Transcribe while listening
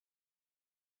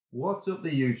What's up the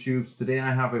YouTubes? Today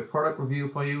I have a product review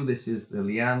for you. This is the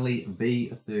Lian-Li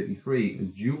V33, a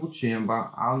dual chamber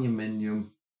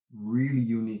aluminium, really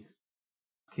unique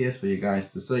case for you guys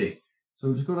to see. So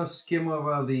I'm just going to skim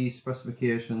over the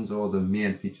specifications, or the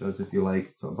main features if you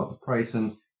like, talk about the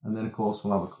pricing, and then of course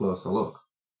we'll have a closer look.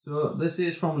 So this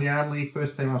is from Lian-Li,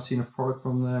 first time I've seen a product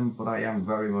from them, but I am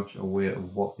very much aware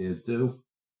of what they do.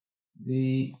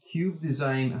 The cube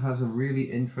design has a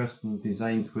really interesting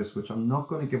design twist, which I'm not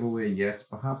going to give away yet.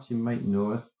 Perhaps you might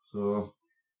know it, so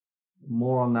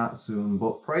more on that soon.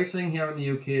 But pricing here in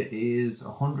the UK is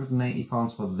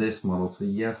 £180 for this model. So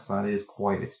yes, that is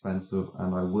quite expensive,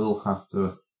 and I will have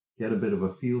to get a bit of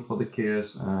a feel for the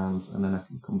case, and then I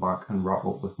can come back and wrap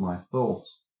up with my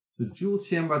thoughts. So dual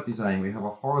chamber design, we have a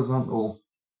horizontal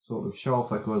sort of shelf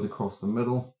that goes across the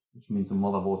middle, which means the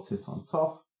motherboard sits on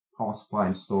top, power supply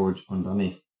and storage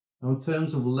underneath. Now in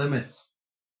terms of limits,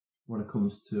 when it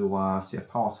comes to say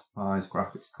power supplies,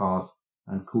 graphics cards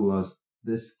and coolers,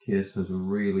 this case has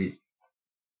really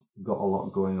got a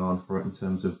lot going on for it in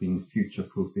terms of being future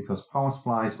proof, because power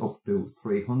supplies up to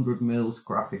 300 mils,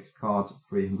 graphics cards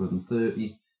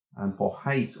 330, and for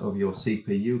height of your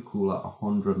CPU cooler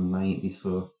 190.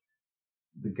 So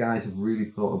the guys have really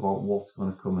thought about what's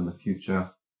going to come in the future,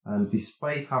 and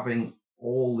despite having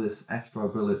all this extra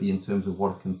ability in terms of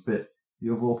what it can fit, the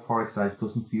overall product size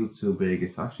doesn't feel too big.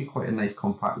 It's actually quite a nice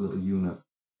compact little unit.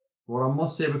 What I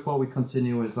must say before we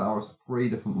continue is that there are 3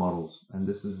 different models, and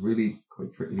this is really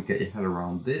quite tricky to get your head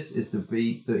around. This is the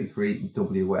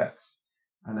V33WX,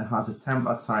 and it has a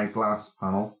tempered side glass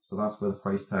panel, so that's where the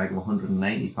price tag of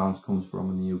 £190 comes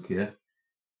from in the UK.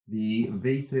 The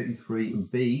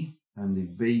V33B and the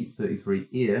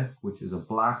V33A, which is a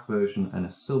black version and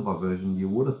a silver version. You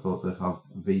would have thought they'd have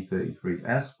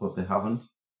V33S, but they haven't.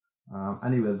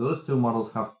 Anyway, those 2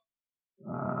 models have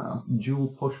dual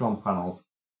push-on panels,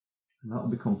 and that'll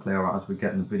become clearer as we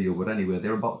get in the video. But anyway,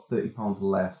 they're about £30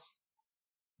 less.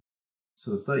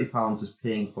 So the £30 is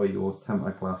paying for your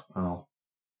tempered glass panel.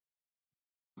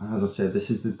 As I said, this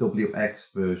is the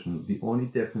WX version. The only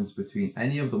difference between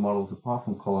any of the models, apart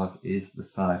from colours, is the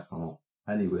side panel.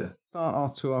 Anyway, start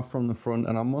our tour from the front,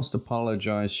 and I must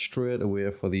apologise straight away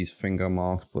for these finger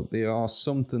marks, but they are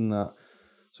something that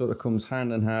sort of comes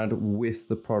hand in hand with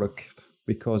the product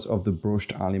because of the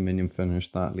brushed aluminium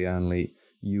finish that Lian-Li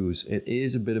use. It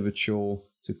is a bit of a chore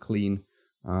to clean.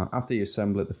 After you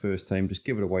assemble it the first time, just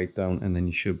give it a wipe down and then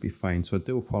you should be fine. So I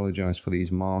do apologise for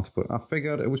these marks, but I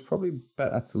figured it was probably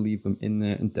better to leave them in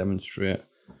there and demonstrate,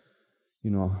 you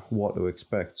know, what to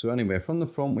expect. So anyway, from the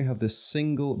front we have this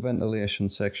single ventilation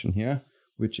section here,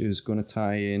 which is going to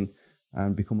tie in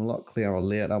and become a lot clearer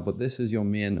later, but this is your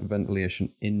main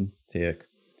ventilation intake.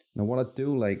 Now what I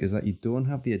do like is that you don't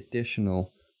have the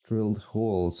additional drilled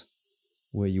holes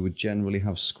where you would generally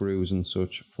have screws and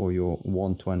such for your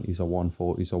 120s or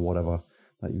 140s or whatever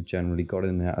that you've generally got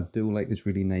in there. I do like this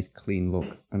really nice clean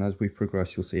look, and as we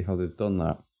progress you'll see how they've done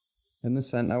that. In the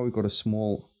center we've got a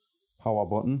small power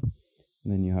button,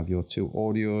 and then you have your 2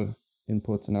 audio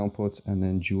inputs and outputs, and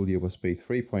then dual USB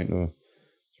 3.0.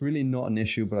 It's really not an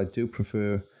issue, but I do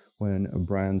prefer when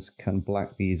brands can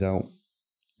black these out.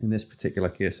 In this particular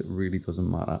case, it really doesn't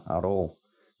matter at all.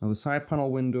 Now the side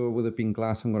panel window, with it being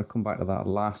glass, I'm going to come back to that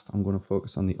last. I'm going to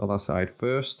focus on the other side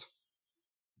first.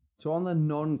 So on the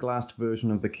non-glassed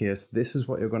version of the case, this is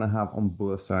what you're going to have on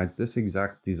both sides. This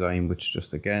exact design, which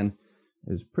just again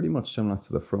is pretty much similar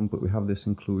to the front, but we have this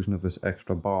inclusion of this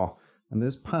extra bar. And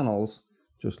these panels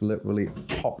just literally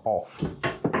pop off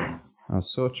as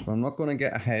such. But I'm not going to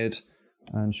get ahead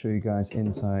and show you guys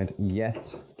inside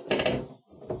yet.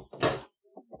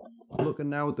 Looking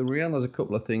now at the rear, there's a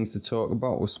couple of things to talk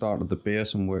about. We'll start at the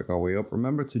base and work our way up.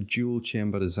 Remember, it's a dual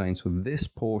chamber design, so this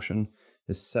portion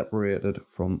is separated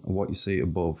from what you see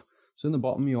above. So in the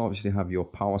bottom you obviously have your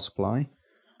power supply.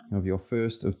 You have your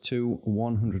first of 2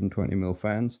 120mm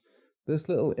fans. This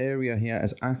little area here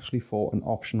is actually for an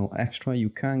optional extra. You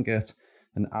can get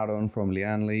an add-on from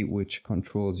Lian-Li which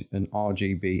controls an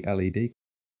RGB LED.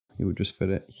 You would just fit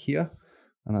it here,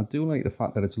 and I do like the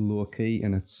fact that it's low key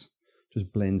and it's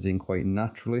just blends in quite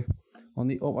naturally. On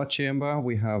the upper chamber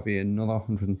we have another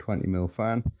 120mm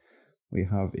fan. We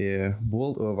have a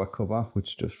bolt over cover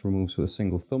which just removes with a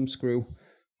single thumb screw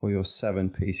for your 7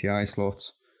 PCI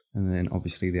slots, and then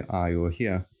obviously the I/O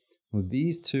here. With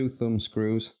these 2 thumb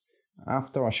screws,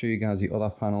 after I show you guys the other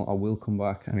panel, I will come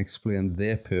back and explain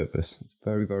their purpose. It's a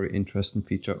very, very interesting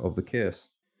feature of the case.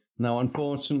 Now,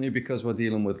 unfortunately, because we're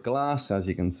dealing with glass, as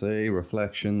you can see,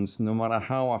 reflections, no matter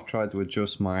how I've tried to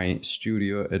adjust my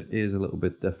studio, it is a little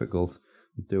bit difficult.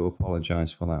 I do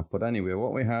apologize for that. But anyway,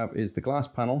 what we have is the glass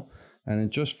panel, and it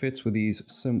just fits with these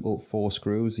simple 4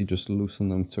 screws. You just loosen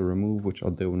them to remove, which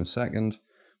I'll do in a second.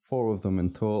 4 of them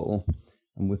in total,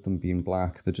 and with them being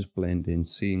black, they just blend in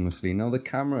seamlessly. Now the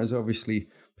camera is obviously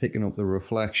picking up the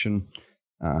reflection.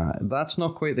 That's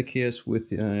not quite the case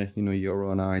with you know, your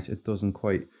own eyes. It doesn't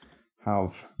quite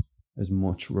have as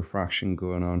much refraction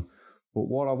going on. But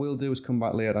what I will do is come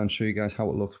back later and show you guys how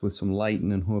it looks with some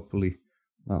lighting, and hopefully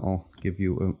that'll give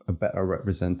you a better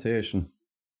representation.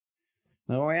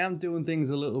 Now I am doing things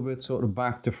a little bit sort of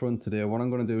back to front today. What I'm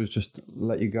going to do is just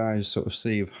let you guys sort of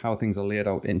see how things are laid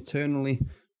out internally.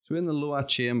 So in the lower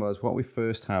chambers, what we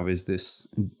first have is this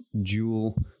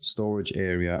dual storage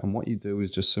area, and what you do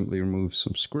is just simply remove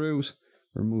some screws,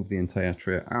 remove the entire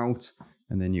tray out,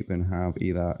 and then you can have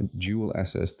either dual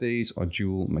SSDs or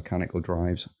dual mechanical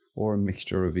drives, or a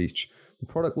mixture of each. The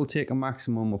product will take a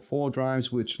maximum of 4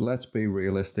 drives, which, let's be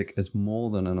realistic, is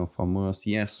more than enough for most.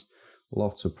 Yes,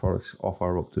 lots of products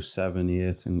offer up to 7,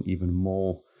 8 and even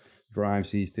more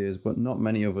drives these days, but not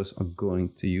many of us are going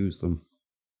to use them.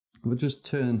 We'll just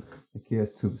turn the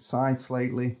case to the side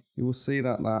slightly. You will see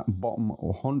that that bottom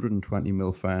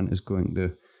 120mm fan is going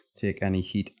to take any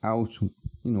heat out.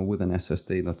 You know, with an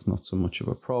SSD, that's not so much of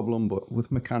a problem, but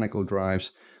with mechanical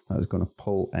drives, that is going to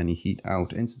pull any heat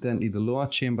out. Incidentally, the lower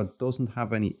chamber doesn't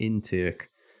have any intake.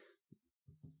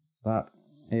 That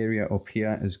area up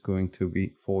here is going to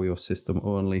be for your system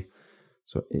only.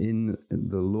 So in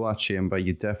the lower chamber,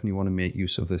 you definitely want to make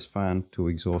use of this fan to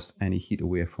exhaust any heat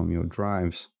away from your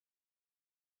drives.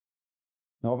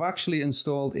 Now I've actually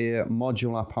installed a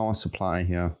modular power supply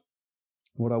here.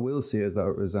 What I will say is that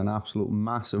there is an absolute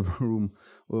massive room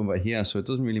over here, so it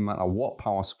doesn't really matter what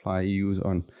power supply you use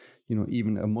on, you know,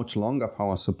 even a much longer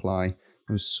power supply.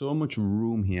 There's so much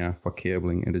room here for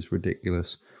cabling, it is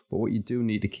ridiculous. But what you do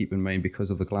need to keep in mind,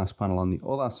 because of the glass panel on the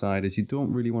other side, is you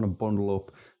don't really want to bundle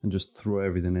up and just throw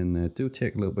everything in there. Do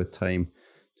take a little bit of time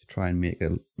to try and make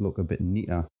it look a bit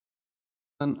neater.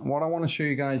 And what I want to show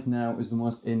you guys now is the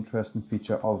most interesting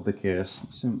feature of the case.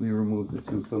 Simply remove the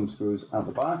 2 thumb screws at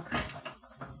the back.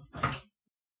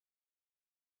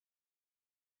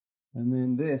 And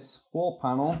then this whole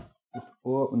panel just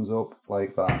opens up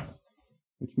like that,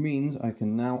 which means I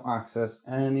can now access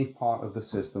any part of the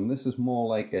system. This is more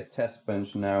like a test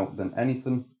bench now than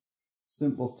anything.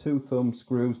 Simple 2 thumb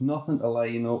screws, nothing to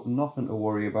line up, nothing to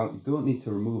worry about. You don't need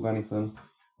to remove anything.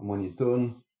 And when you're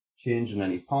done changing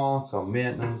any parts or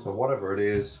maintenance or whatever it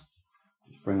is,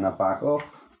 just bring that back up,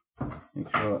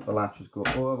 make sure that the latches go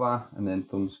over, and then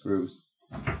thumb screws.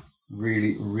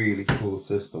 Really, really cool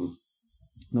system.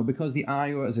 Now, because the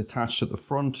I/O is attached at the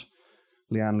front,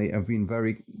 Lian-Li have been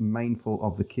very mindful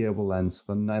of the cable lengths.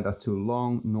 They're neither too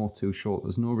long nor too short.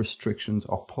 There's no restrictions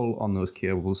or pull on those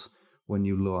cables when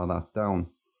you lower that down.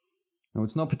 Now,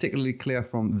 it's not particularly clear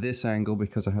from this angle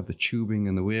because I have the tubing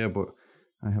in the way, but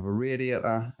I have a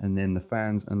radiator and then the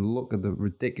fans, and look at the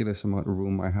ridiculous amount of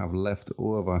room I have left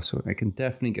over. So I can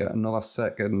definitely get another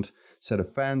second set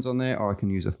of fans on there, or I can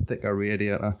use a thicker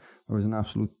radiator. There is an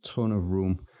absolute ton of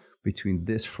room between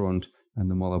this front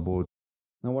and the motherboard.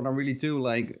 Now what I really do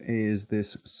like is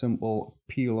this simple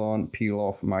peel on, peel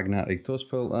off magnetic dust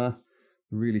filter.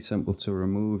 Really simple to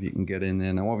remove. You can get in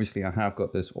there. Now obviously I have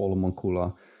got this all-in-one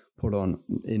cooler put on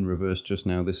in reverse just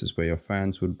now. This is where your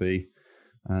fans would be.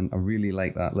 And I really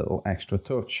like that little extra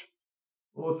touch.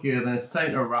 Okay, then it's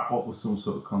time to wrap up with some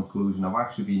sort of conclusion. I've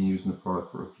actually been using the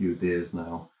product for a few days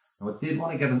now. Now I did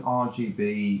want to get an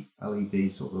RGB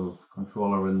LED sort of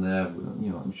controller in there. You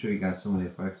know, I'm show you guys some of the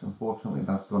effects. Unfortunately,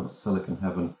 that's gone to silicon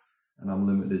heaven, and I'm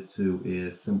limited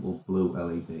to a simple blue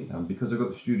LED. And because I've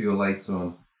got the studio lights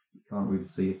on, you can't really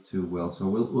see it too well. So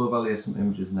we'll overlay some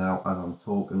images now as I'm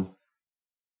talking,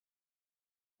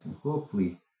 and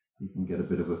hopefully you can get a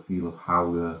bit of a feel of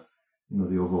how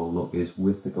the overall look is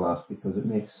with the glass, because it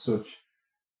makes such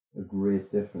a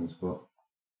great difference. But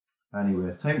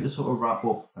anyway, time to sort of wrap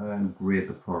up and grade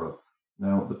the product.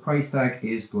 Now the price tag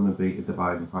is going to be a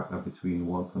dividing factor between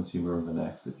one consumer and the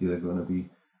next. It's either going to be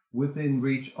within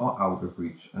reach or out of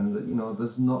reach, and you know,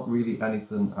 there's not really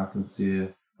anything I can say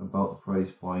about the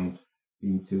price point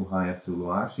being too high or too low.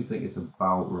 I actually think it's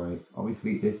about right.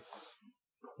 Obviously it's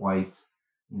quite,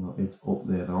 you know, it's up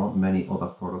there. There aren't many other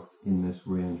products in this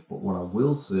range. But what I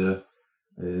will say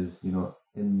is, you know,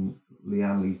 in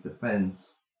Lian-Li's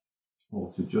defense,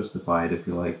 or to justify it if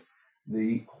you like,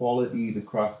 the quality, the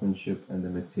craftsmanship and the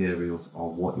materials are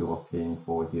what you're paying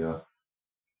for here.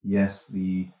 Yes,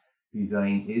 the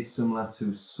design is similar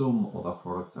to some other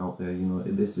products out there. You know,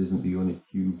 this isn't the only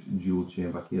cubed dual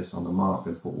chamber case on the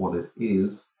market, but what it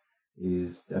is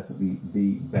definitely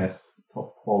the best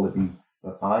top quality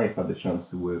that I've had the chance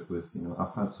to work with. You know,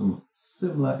 I've had some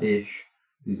similar-ish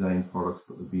design products,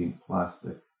 but they've been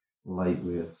plastic,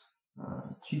 lightweight,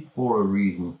 cheap for a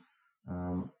reason.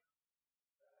 And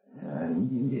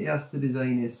yes, the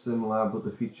design is similar, but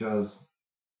the features,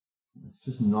 it's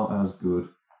just not as good.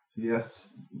 So yes,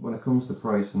 when it comes to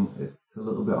pricing, it's a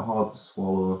little bit hard to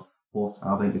swallow, but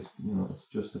I think it's, you know, it's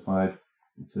justified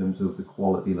in terms of the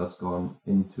quality that's gone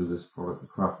into this product, the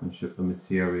craftsmanship, the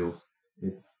materials.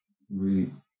 It's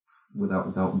really, without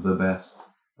a doubt, the best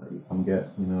that you can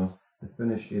get. You know, the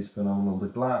finish is phenomenal. The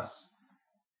glass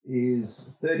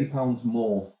is £30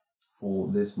 more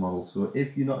for this model. So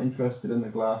if you're not interested in the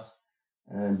glass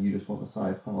and you just want the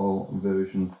side panel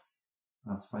version,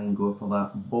 that's fine, go for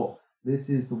that. But this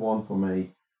is the one for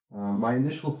me. My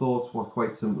initial thoughts were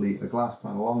quite simply a glass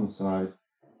panel on the side,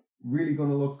 really going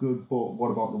to look good, but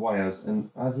what about the wires? And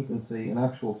as you can see, in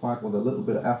actual fact, with a little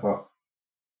bit of effort,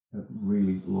 it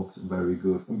really looks very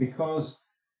good. And because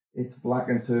it's black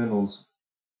internals,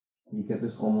 you get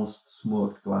this almost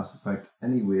smoked glass effect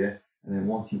anyway, and then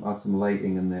once you add some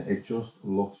lighting in there, it just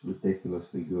looks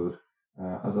ridiculously good.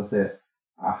 As I said,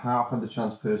 I have had the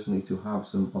chance personally to have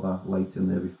some other lights in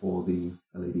there before the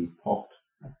LED popped,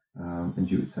 and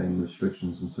due to time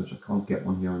restrictions and such, I can't get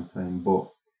one here in time, but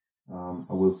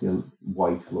I will say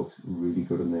white looks really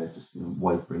good in there. Just, you know,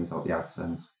 white brings out the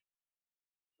accents.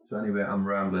 So anyway, I'm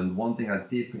rambling. One thing I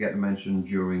did forget to mention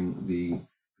during the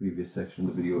previous section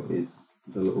of the video is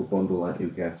the little bundle that you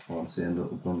get. Well, I'm saying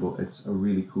little bundle. It's a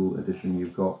really cool addition.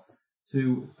 You've got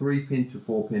two 3-pin to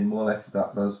 4-pin Molex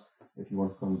adapters if you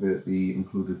want to convert the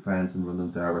included fans and run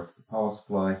them direct to the power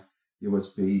supply.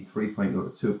 USB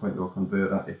 3.0 to 2.0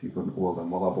 converter if you've got an older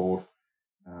motherboard.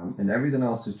 And everything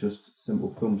else is just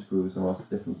simple thumb screws. There are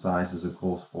different sizes, of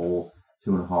course, for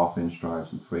 2.5-inch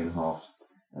drives and 3.5s,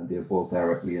 and they're both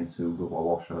directly into rubber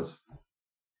washers.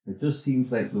 It just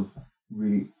seems like they've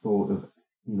really thought of,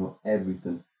 you know,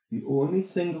 everything. The only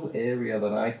single area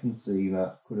that I can see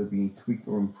that could have been tweaked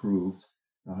or improved,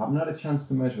 I haven't had a chance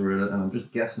to measure it, and I'm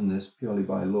just guessing this purely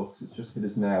by looks, it's just hit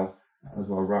us now as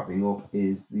we're wrapping up,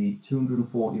 is the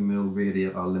 240mm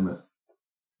radiator limit.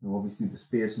 Now obviously the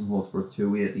spacing holes for a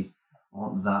 280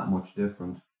 aren't that much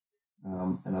different,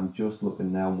 and I'm just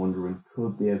looking now wondering,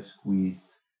 could they have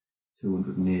squeezed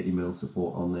 280mm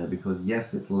support on there? Because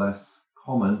yes, it's less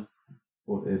common,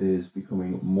 but it is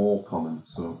becoming more common.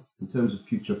 So in terms of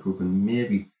future proofing,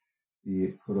 maybe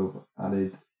they could have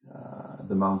added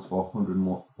the mounts for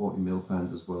 140mm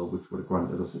fans as well, which would have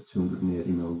granted us a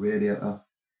 280mm radiator.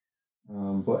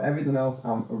 But everything else,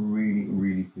 I'm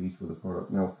really pleased with the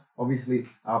product. Now, obviously,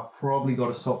 I've probably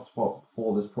got a soft spot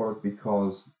for this product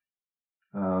because,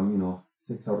 you know,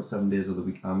 6 out of 7 days of the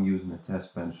week I'm using a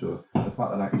test bench. So the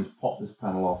fact that I can just pop this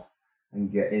panel off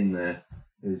and get in there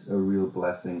is a real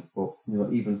blessing. But, you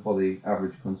know, even for the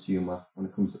average consumer, when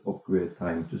it comes to upgrade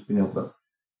time, just being able to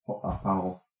pop that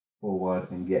panel forward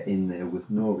and get in there with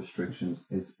no restrictions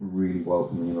is really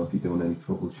welcome, you know, if you're doing any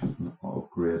troubleshooting or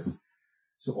upgrading.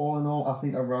 So all in all, I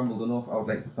think I've rambled enough. I would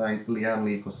like to thank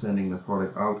Lian-Li for sending the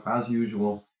product out as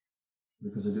usual,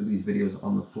 because I do these videos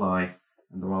on the fly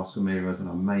and there are some areas that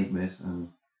I might miss, and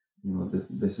you know,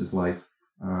 this is life.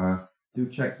 Do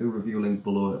check the review link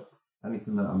below.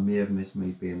 Anything that I may have missed may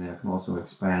be in there. I can also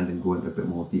expand and go into a bit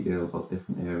more detail about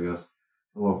different areas.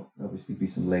 There will obviously be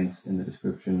some links in the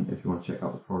description if you want to check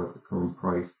out the product, the current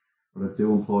price. But I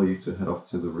do implore you to head off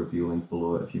to the review link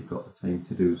below if you've got the time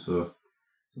to do so.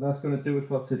 So that's going to do it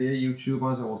for today,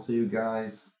 YouTubers. I will see you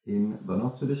guys in the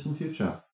not too distant future.